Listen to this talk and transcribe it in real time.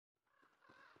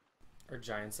Or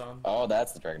giant song. Oh,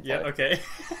 that's the dragonfly. Yeah, okay.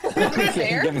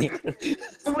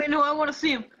 Oh, wait, no, I want to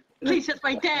see him. Please, that's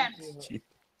my dad.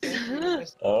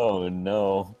 Oh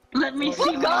no. Let me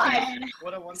see my dad.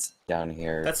 What I want. Down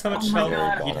here. That's how much Oh my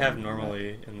health God. you'd have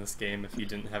normally in this game if you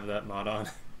didn't have that mod on.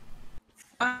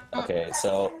 Okay,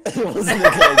 so it wasn't a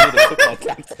good idea to put my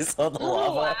cactus on the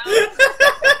lava. Wow.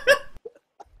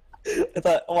 I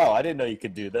thought, wow, I didn't know you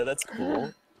could do that. That's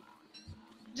cool.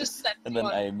 Just set And then you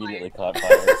on I immediately fire. caught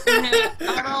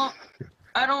fire.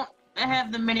 I don't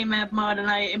have the minimap mod, and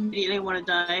I immediately want to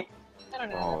die. I don't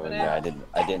know. Oh but yeah, I didn't.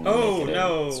 Oh make it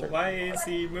no! in certain- Why is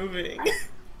he moving?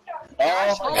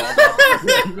 Oh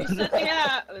my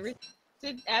god.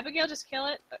 Did Abigail just kill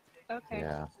it? Okay.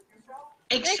 Yeah.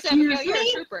 Thanks, Excuse Abigail. You're a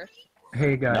me? trooper.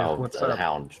 Hey guys, No, what's the up?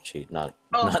 hound cheat, not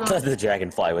Oh, not good. the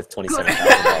dragonfly with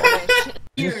 $27,000.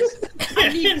 Years. I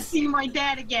need to see my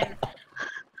dad again.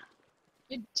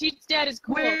 Cheat's dad is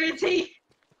cool. Where is he?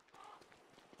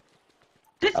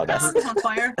 This Oh, that's- house is on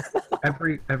fire.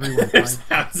 Everyone His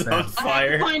fine? house on I have to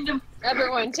fire. find him.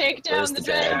 Everyone, take down Where's the the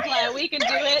dad? dragonfly. We can do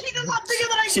it. He's a lot bigger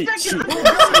than I She- expected.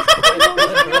 she-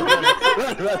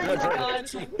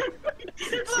 Oh, God.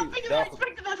 It's a lot bigger than I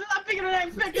expected. That's a lot bigger than I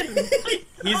expected.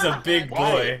 He's a big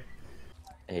boy.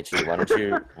 Hey, Chi, why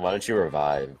don't you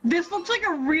revive? This looks like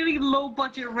a really low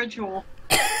budget ritual.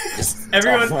 Just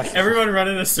Everyone run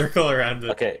in a circle around it.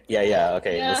 Okay, yeah,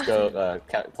 okay, Yeah. let's go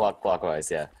clockwise,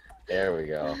 yeah. There we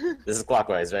go. This is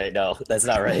clockwise, right? No, that's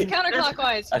not right.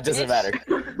 Counterclockwise. It doesn't matter.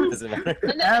 Doesn't matter.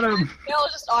 And then Adam! Abigail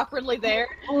is just awkwardly there.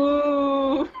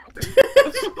 Ooh.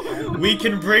 We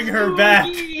can bring her back.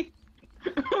 We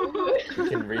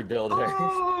can rebuild her.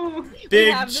 Oh.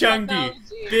 Big have the chunky.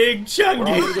 technology. Big We're all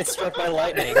chunky. gonna get struck by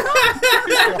lightning.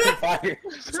 On fire.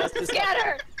 Get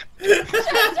her!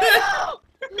 No!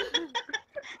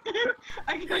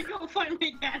 I gotta go find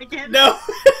my dad again. No.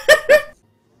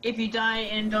 If you die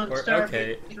and don't Or- starve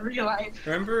okay. in real life.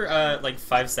 Remember, like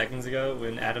 5 seconds ago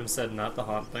when Adam said not to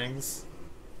haunt things?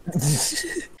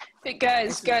 Hey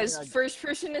guys, first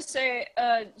person to say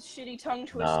shitty tongue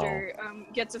twister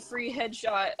gets a free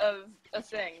headshot of a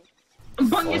thing.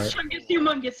 Bungus, chungus,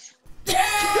 humongous.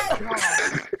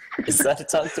 Is that a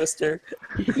tongue twister?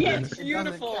 Yes.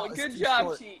 Beautiful, good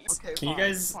job, Cheese. Okay, Can you fine,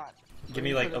 guys fine. give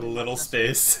me like a little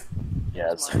space?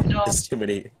 Yeah, it's No. there's too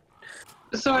many.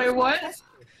 Sorry, what?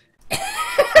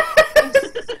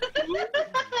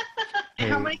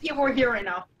 How many people are here right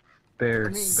now? Bear, I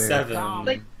mean, 7.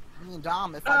 Like- I mean,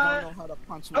 Dom, if I don't know how to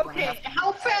punch, I'm gonna Okay, have to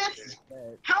how get fast?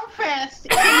 bed. How fast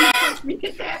can you punch me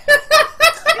to death?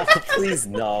 Please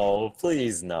no.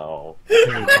 Please no.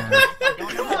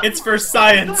 It's for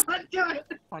science. Don't do it.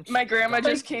 Punch My grandma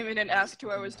just came in and asked who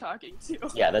I was talking to.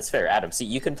 Yeah, that's fair. Adam, see,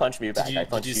 you can punch me back. I Did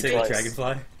punched you you say twice.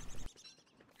 dragonfly?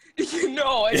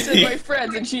 No, I said my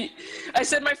friends, and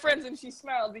she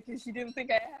smiled because she didn't think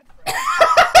I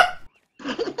had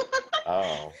friends.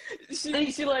 Oh.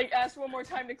 She like asked one more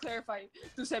time to clarify.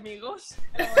 Tus amigos?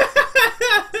 And I'm like,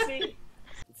 "Sí."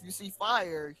 If you see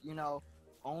fire, you know,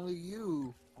 only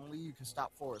you can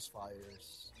stop forest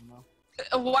fires. You know,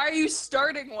 Why are you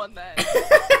starting one then?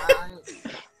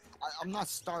 I'm not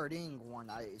starting one.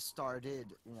 I started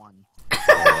one.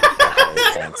 Okay,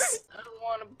 thanks. I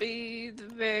wanna be the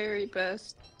very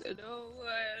best that no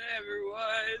one ever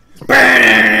was.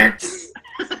 Burn it!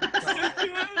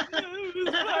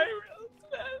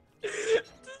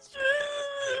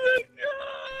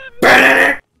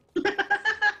 Burn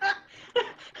it!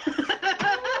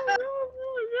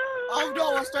 Oh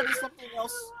no, I started something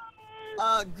else.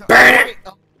 Burn it!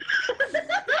 Oh.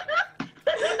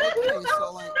 Okay,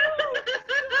 so like,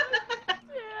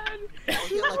 I'll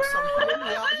get like some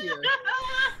homie out here.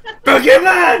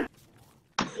 Pokemon!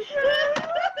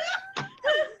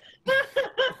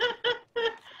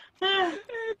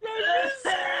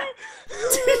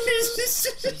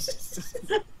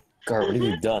 Gar, what have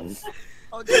you done?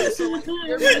 Okay, so like,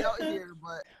 hear me out here,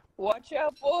 but Watch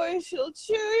out, boy, she'll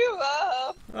chew you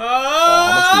up.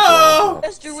 Oh!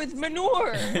 Test her with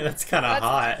manure. That's kind of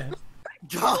hot.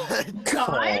 God,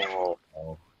 God?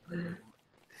 Oh.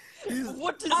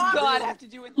 What does God have to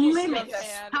do with this young Limits.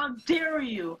 man? How dare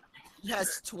you? he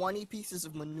has 20 pieces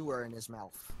of manure in his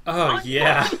mouth. Oh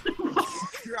yeah.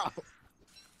 God.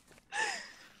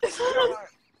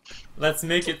 Let's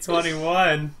make it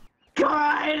 21.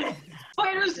 God!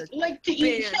 Spiders like to eat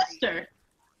Barely. Chester.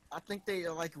 I think they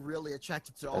are like really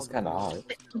attracted to all. That's kind of hot.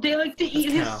 They like to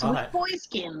eat his kinda sweet hot. boy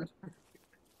skin.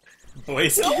 Boy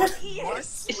skin.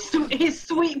 His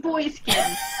sweet boy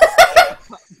skin.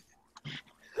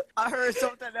 I heard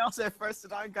something else at first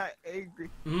and I got angry.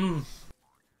 Mm.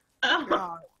 Oh,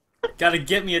 God. Gotta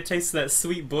get me a taste of that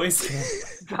sweet boy skin.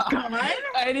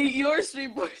 I need your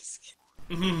sweet boy skin.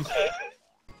 Mhm.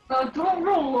 Don't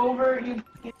roll over. You.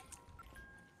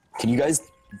 Can you guys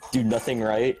do nothing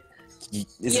right?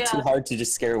 Is it too Yeah. hard to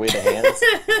just scare away the hands?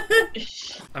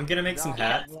 I'm gonna make some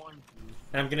hats,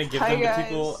 and I'm gonna give Hi, them to guys.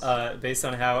 people based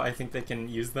on how I think they can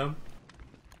use them.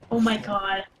 Oh my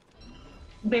god.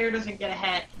 Bear doesn't get a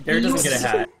hat. Bear doesn't get a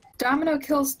hat. Domino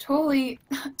kills Tolly.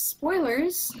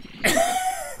 Spoilers.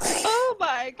 Oh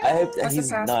my god. What's He's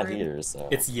the not password? here, so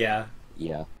It's yeah.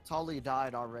 yeah. Tully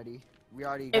died already. We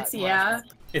already got It's yeah.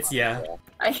 It's yeah.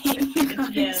 I hate you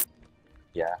guys.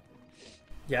 Yeah.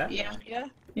 Yeah? Yeah. Yeah.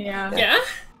 Yeah. Yeah?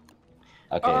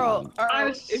 Okay. Arl, I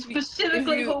was if you-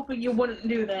 specifically if you- hoping you wouldn't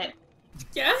do that.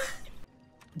 Yeah?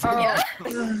 Oh,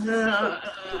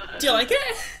 Do you like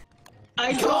it?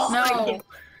 I don't no. like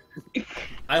it.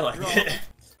 I like it.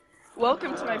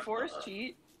 Welcome to my forest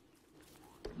cheat.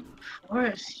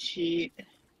 Forest cheat.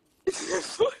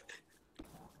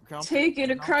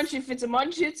 Taking a crunch, if it's a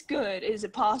munch, it's good. Is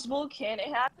it possible? Can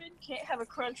it happen? Can't have a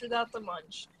crunch without the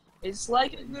munch. It's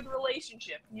like a good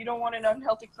relationship. You don't want an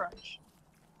unhealthy crunch.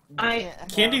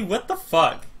 Candy, what the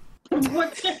fuck?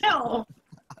 What the hell?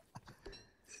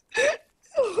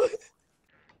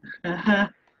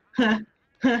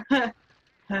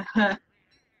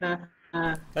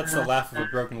 That's the laugh of a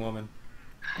broken woman.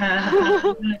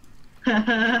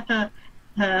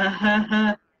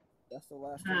 That's the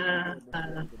last thing.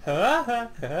 Ha ha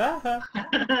ha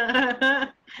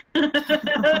ha.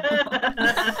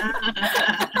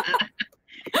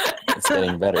 It's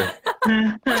getting better.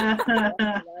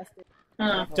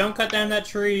 Don't cut down that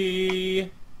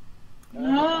tree.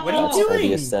 No. What are you That's for the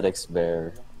doing? aesthetics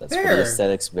bear. That's for Bear. the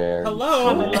aesthetics bear.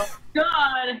 Hello?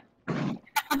 God.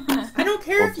 I don't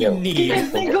care if you Well, need.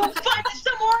 Then go find it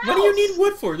somewhere else. What do you need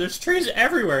wood for? There's trees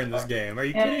everywhere in this game. Are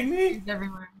you kidding me? It's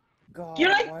everywhere. God,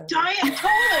 You're why- like dying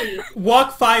totally.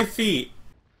 Walk 5 feet.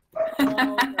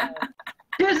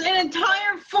 There's an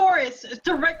entire forest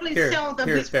directly Here, south of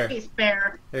here, this Bear. place,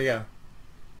 Bear. There you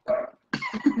go.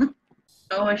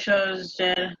 I wish I was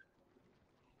dead.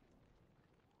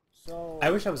 So, I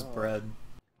wish I was bread.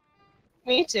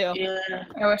 Me too. Yeah.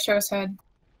 I wish I was head.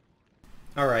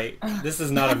 Alright, this is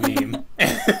not a meme.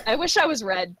 I wish I was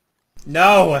red.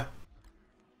 No!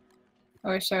 I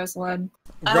wish I was lead.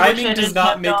 I wish Rhyming I does did not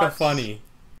hot make a dogs. funny.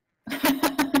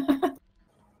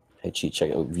 Hey, cheat check.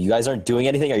 You guys aren't doing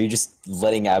anything? Are you just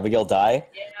letting Abigail die?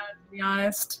 To be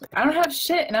honest, I don't have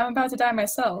shit, and I'm about to die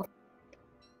myself.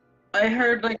 I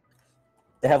heard like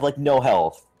They have like no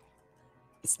health.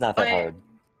 It's not that hard.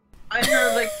 I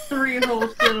heard like 3 whole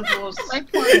syllables. I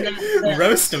pointed at that.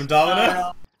 Roast him,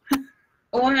 Domino.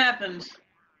 What happened?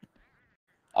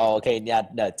 Oh, okay. Yeah,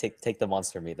 no. Take the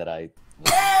monster meat that I.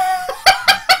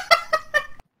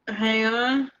 Hang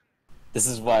on. This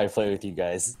is why I play with you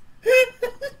guys.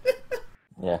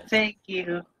 Yeah. Thank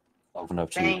you. Open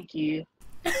up cheat. Thank you.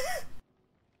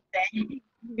 Thank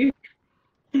you.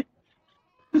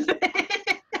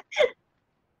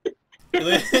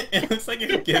 It looks like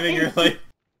you're giving her, like...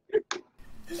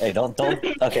 Hey, don't.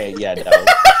 Okay, yeah, no.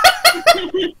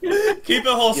 Keep it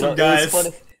wholesome, You know, it was guys.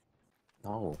 funny-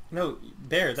 No. No,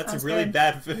 Bear, that's Sounds really good.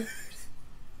 bad food.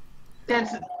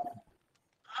 That's.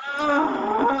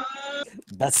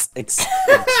 That's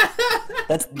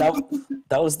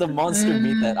that was the monster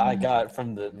meat that I got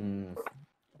from the.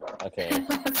 Okay.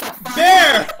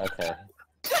 Bear! Okay.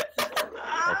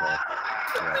 Okay.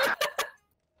 Yeah.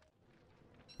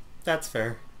 That's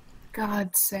fair.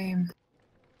 God, same.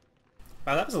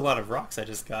 Wow, that was a lot of rocks I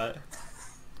just got.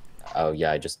 Oh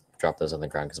yeah, I just dropped those on the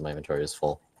ground because my inventory is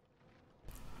full.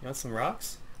 You want some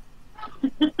rocks?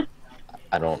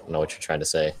 I don't know what you're trying to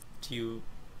say. Do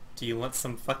you want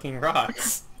some fucking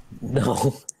rocks?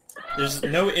 No. There's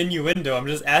no innuendo, I'm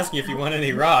just asking if you want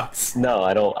any rocks. No,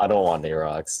 I don't want any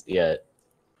rocks yet.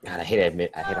 God, I hate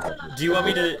it. I hate it. Do you want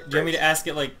me to ask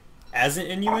it like as an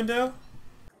innuendo?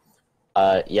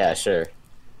 Yeah, sure.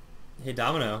 Hey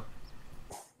Domino,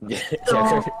 Yeah.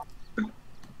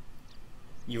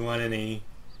 you want any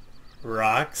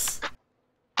rocks?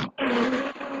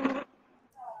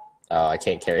 Oh, I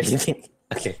can't carry anything.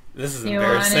 Okay. This is You want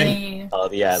embarrassing. any Oh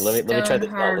yeah, let me try stone this.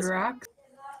 hard rock?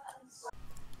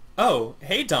 Oh,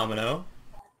 hey Domino.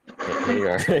 Here you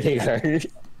are. Here you are.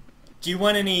 Do you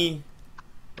want any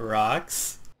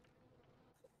rocks?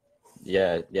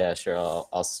 Yeah, sure.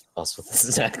 I'll split the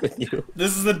snack with you.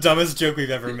 This is the dumbest joke we've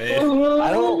ever made.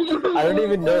 I don't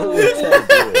even know what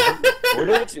we're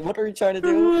trying to do. What are we trying to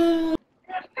do?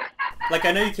 Like,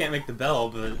 I know you can't make the bell,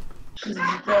 but...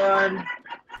 God.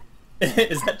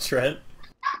 Is that Trent?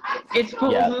 It's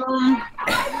both Yeah. of them.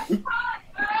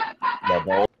 The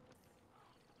bowl.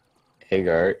 Hey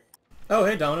Gart, Oh,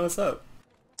 hey Domino, what's up?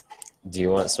 do you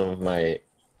want some of my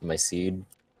seed?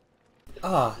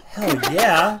 Oh, hell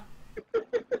yeah!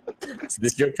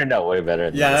 This joke turned out way better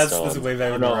than Yeah, the this is stones. way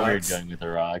better I than don't know the what you're rocks. doing with the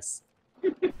rocks.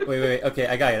 Wait, okay,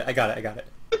 I got it.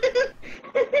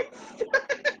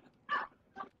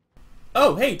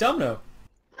 Oh, hey, Domino!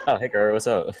 Oh, hey Gart, what's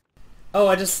up? Oh,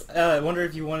 I just wonder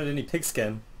if you wanted any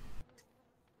pigskin.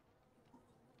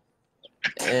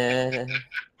 Eh.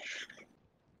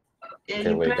 Yeah, Okay,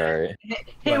 you wait, better- Gart.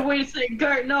 Hey, What? wait a second,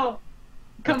 Gart, no.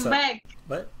 Come What's up? back.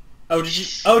 What? Oh,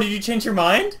 did you change your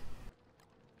mind?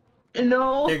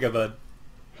 No. Here you go, bud.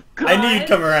 I knew you'd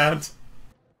come around.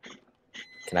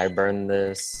 Can I burn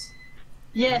this?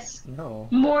 Yes. No.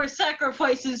 More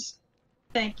sacrifices.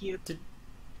 Thank you.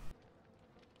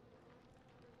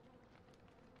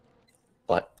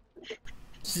 What?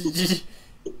 Did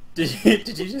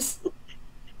you just...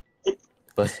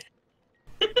 What?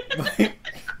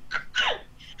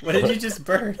 What did you just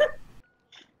burn?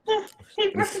 What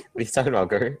are you talking about,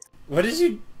 Gart? What did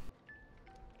you...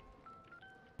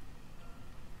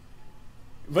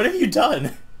 What have you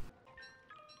done?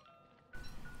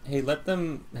 Hey, let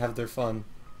them have their fun.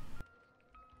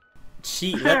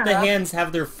 Cheat, let the hands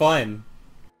have their fun.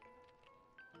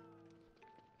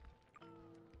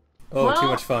 Oh, too Well-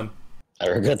 much fun. I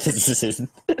regret this decision.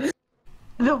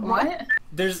 The what? What?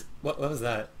 There's... What was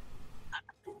that?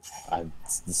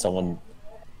 Someone...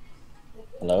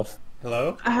 Hello?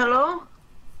 Hello? Hello?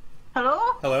 Hello?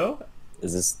 Hello?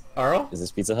 Is Arl?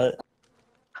 this Pizza Hut?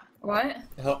 What?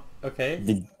 Okay.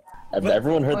 Did What?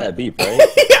 everyone heard What? that beep, right?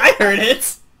 I heard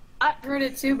it! I heard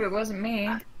it too, but it wasn't me.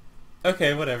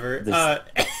 Okay, whatever. This-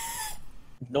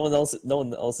 No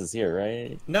one else is here,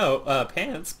 right? No,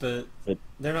 pants, but But-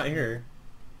 they're not here.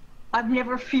 I've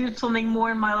never feared something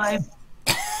more in my life.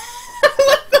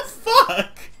 What the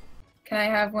fuck? Can I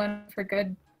have one for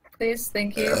good, please?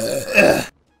 Thank you. Wow,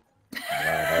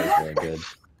 that was very good.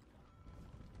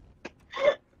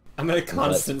 I'm in a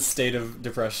constant state of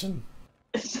depression.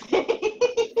 Fucking...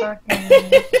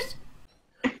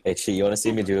 Hey, Chi, you want to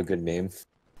see me do a good meme?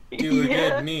 Do a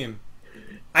Yeah. good meme.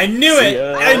 I knew See it!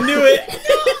 ya. I knew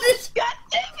it! God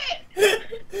dang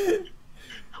it!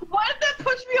 Why did that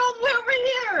push me all the way over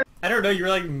here? I don't know, you were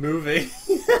like moving.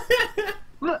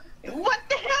 What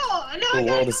the hell? Now The I world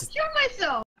gotta is- kill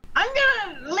myself. I'm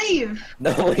gonna leave.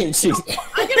 No, wait, Chi.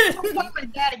 I'm gonna confront my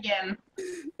dad again.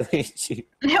 Wait, Chi.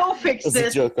 He'll fix That's a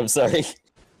this. joke, I'm sorry.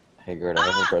 Hey, Gert, I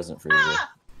have a present for you.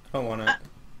 Ah! I don't want it.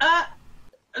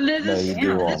 This No, you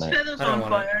do want this it. feather's I don't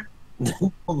on want fire.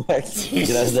 Oh my God.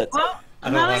 Get out of that. Well, I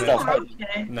don't now want I it. know,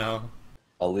 okay. No.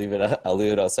 I'll leave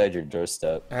it outside your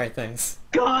doorstep. Alright, thanks.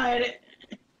 God.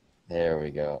 There we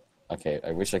go. Okay,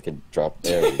 I wish I could drop.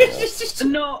 There we go.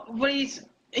 No, but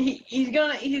he's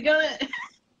gonna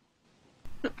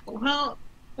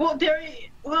well there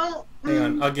he Hang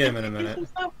on, I'll get him in a minute.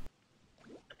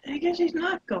 I guess he's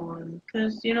not going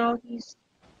because he's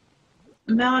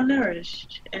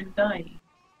malnourished and dying.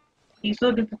 He's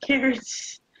looking for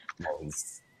carrots. No,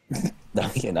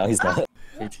 now he's not.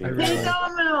 Hey, Chi. Hey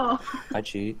Domino. Hi,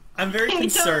 Chi. I'm very Hey,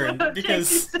 concerned Domino,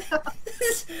 because... check this out.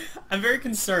 I'm very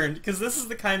concerned because this is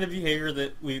the kind of behavior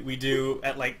that we do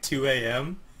at like 2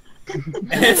 a.m.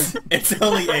 And it's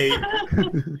only 8.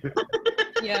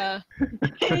 Yeah.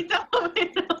 Hey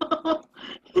Domino.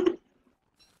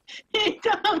 Hey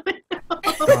Domino.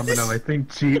 Domino, I think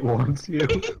Cheat wants you.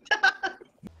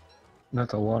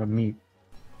 That's a lot of meat.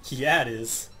 Yeah, it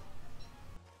is.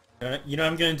 You know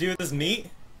what I'm gonna do with this meat?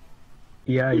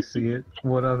 Yeah, I see it.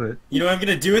 What of it? You know what I'm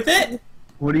gonna do with it?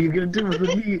 What are you gonna do with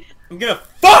the meat? I'm gonna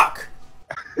fuck!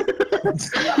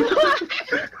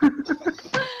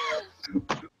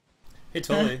 Hey,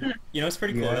 totally. You know what's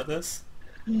pretty cool Yeah. about this?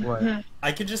 What?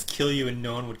 I could just kill you and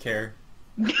no one would care.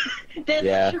 That's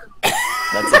Yeah. true.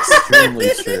 That's extremely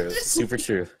true. Super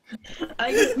true.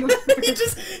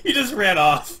 he just ran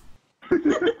off.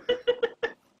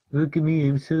 Look at me,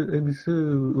 I'm so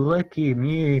lucky,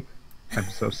 me. I'm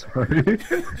so sorry.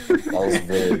 That was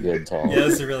really good, Tom. Yeah,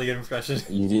 that's a really good impression.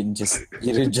 You didn't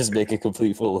just make a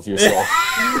complete fool of yourself.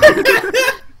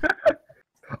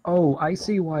 Oh, I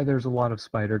see why there's a lot of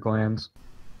spider glands.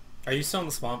 Are you still in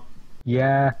the swamp?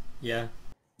 Yeah, Yeah.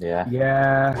 Yeah.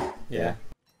 yeah, Yeah.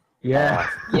 yeah.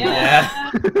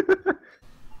 Yeah.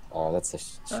 Oh, that's a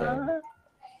shame.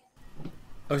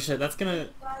 Oh shit, that's gonna...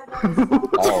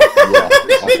 Oh, yeah.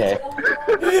 Okay.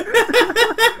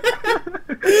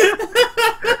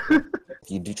 If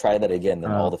you do try that again,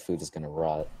 then all the food is gonna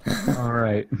rot.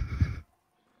 Alright.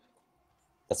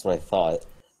 That's what I thought.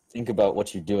 Think about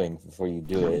what you're doing before you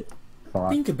do it. Fuck.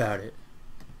 Think about it.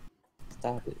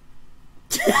 Stop it.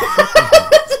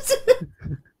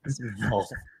 No.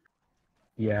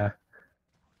 Yeah.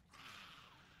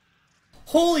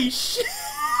 Holy shit!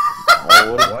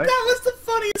 Oh, What? That was the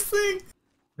funniest thing!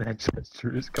 That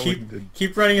gesture is going to...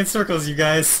 Keep running in circles, you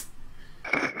guys.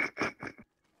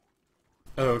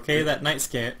 Okay, that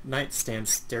nightstand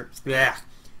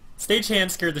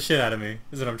stagehand scared the shit out of me.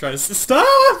 Is what I'm trying to stop!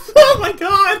 Oh my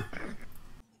god!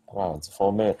 wow, it's a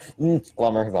full minute.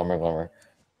 Glummer.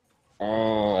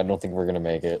 Oh, I don't think we're gonna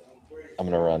make it. I'm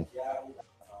gonna run.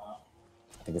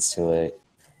 I think it's too late.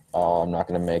 Oh, I'm not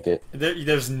gonna make it.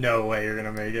 There's no way you're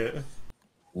gonna make it.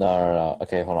 No.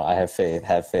 Okay, hold on. I have faith.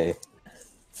 Have faith.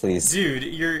 Please. Dude,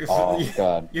 you're... Oh,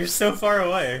 God. You're so far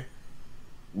away.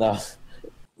 No.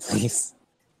 Please.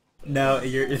 No,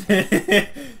 you're...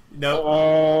 No.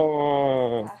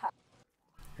 Oh.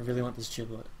 I really want this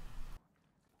giblet.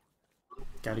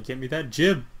 Gotta get me that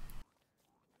jib.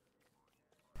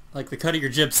 Like the cut of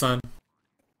your jib, son.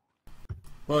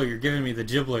 Whoa, you're giving me the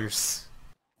gibblers.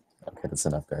 Okay, that's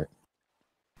enough, Gart.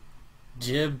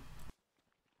 Jib.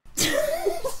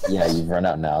 Yeah, you've run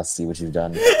out now. See what you've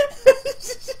done.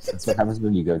 That's what happens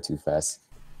when you go too fast.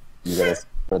 You gotta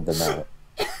spread them out.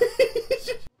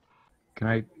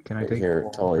 Can I take... Here,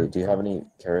 Tully, do you have any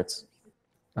carrots?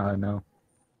 No.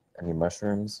 Any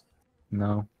mushrooms?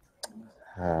 No.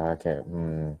 Okay,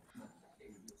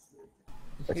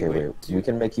 Okay, wait. We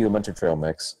can make you a bunch of trail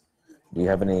mix. Do you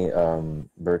have any,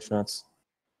 birch nuts?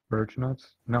 Birch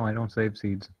nuts? No, I don't save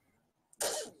seeds.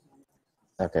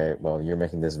 Okay, well, you're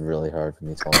making this really hard for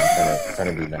me, Tully. I'm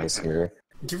trying to be nice here.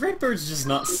 Do red birds just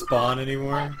not spawn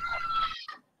anymore?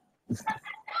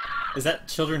 Is that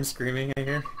children screaming I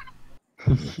hear?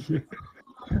 I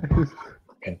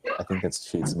think that's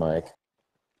Cheats Mike.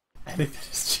 I think that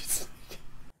is cheats.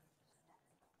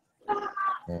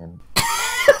 And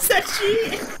Is that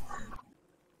cheat?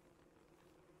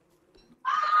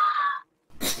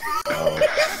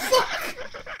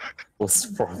 what's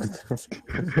wrong with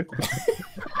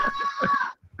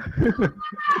them?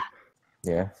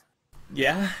 Yeah.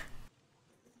 Yeah?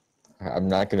 I'm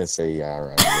not gonna say yeah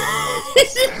around here.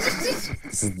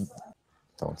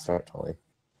 Don't start, Tully.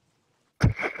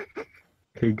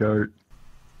 Hey, Gart.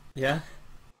 Yeah?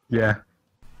 Yeah.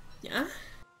 Yeah?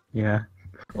 Yeah.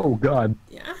 Oh, God.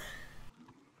 Yeah?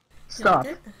 Stop. Do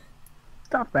you like it?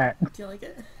 Stop that. Do you like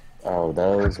it? Oh,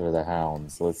 those are the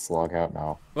hounds. Let's log out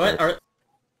now. What? Are...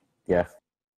 Yeah.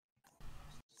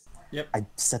 Yep. I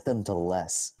set them to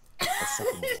less. I set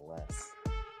them to less.